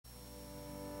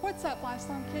What's up,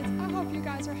 Lifelong Kids? I hope you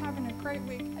guys are having a great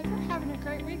week. If you're having a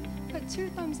great week, put 2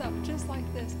 thumbs up just like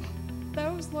this.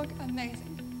 Those look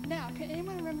amazing. Now, can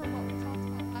anyone remember what we talked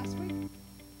about last week?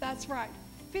 That's right,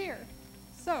 fear.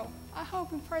 So, I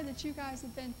hope and pray that you guys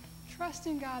have been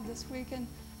trusting God this week and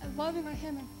loving on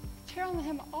Him and telling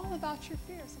Him all about your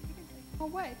fears so He can take them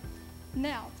away.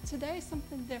 Now, today's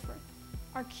something different.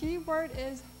 Our key word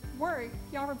is worry.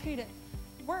 Y'all repeat it.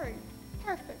 Worry.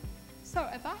 Perfect. So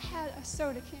if I had a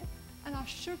soda can and I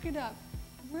shook it up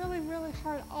really, really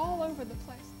hard all over the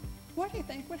place, what do you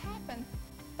think would happen?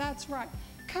 That's right.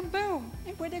 Kaboom!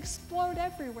 It would explode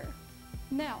everywhere.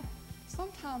 Now,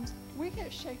 sometimes we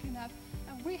get shaken up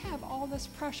and we have all this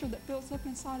pressure that builds up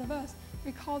inside of us.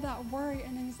 We call that worry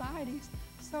and anxieties.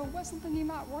 So what's something you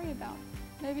might worry about?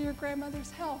 Maybe your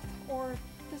grandmother's health or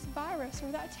this virus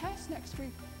or that test next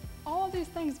week. All of these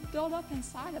things build up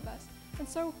inside of us. And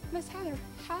so, Miss Heather,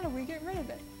 how do we get rid of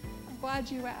it? I'm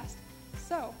glad you asked.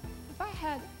 So, if I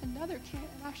had another can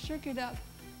and I shook it up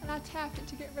and I tapped it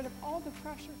to get rid of all the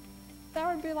pressure,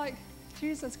 that would be like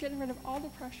Jesus getting rid of all the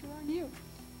pressure on you.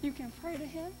 You can pray to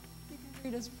Him, you can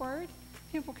read His Word,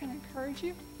 people can encourage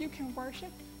you, you can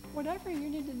worship, whatever you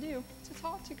need to do to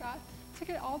talk to God to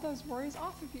get all those worries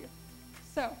off of you.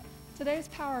 So, today's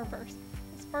power verse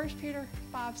is 1 Peter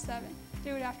 5:7.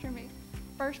 Do it after me.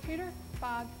 1 Peter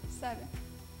 5:7.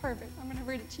 Perfect. I'm going to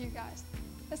read it to you guys.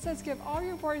 It says, give all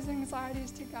your worries and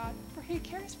anxieties to God, for He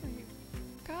cares for you.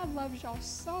 God loves y'all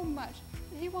so much,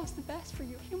 and He wants the best for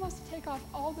you. He wants to take off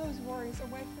all those worries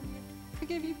away from you, to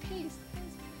give you peace,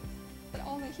 His peace, that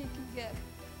only He can give.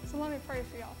 So let me pray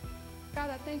for y'all. God,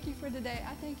 I thank you for today.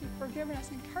 I thank you for giving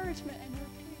us encouragement and your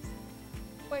peace.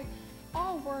 Away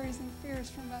all worries and fears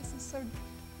from us. And so,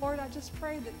 Lord, I just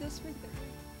pray that this week that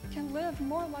we can live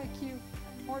more like you,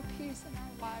 more peace in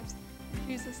our lives. In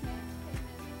Jesus' name, amen.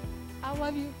 I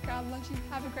love you. God loves you.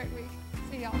 Have a great week.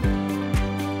 See y'all.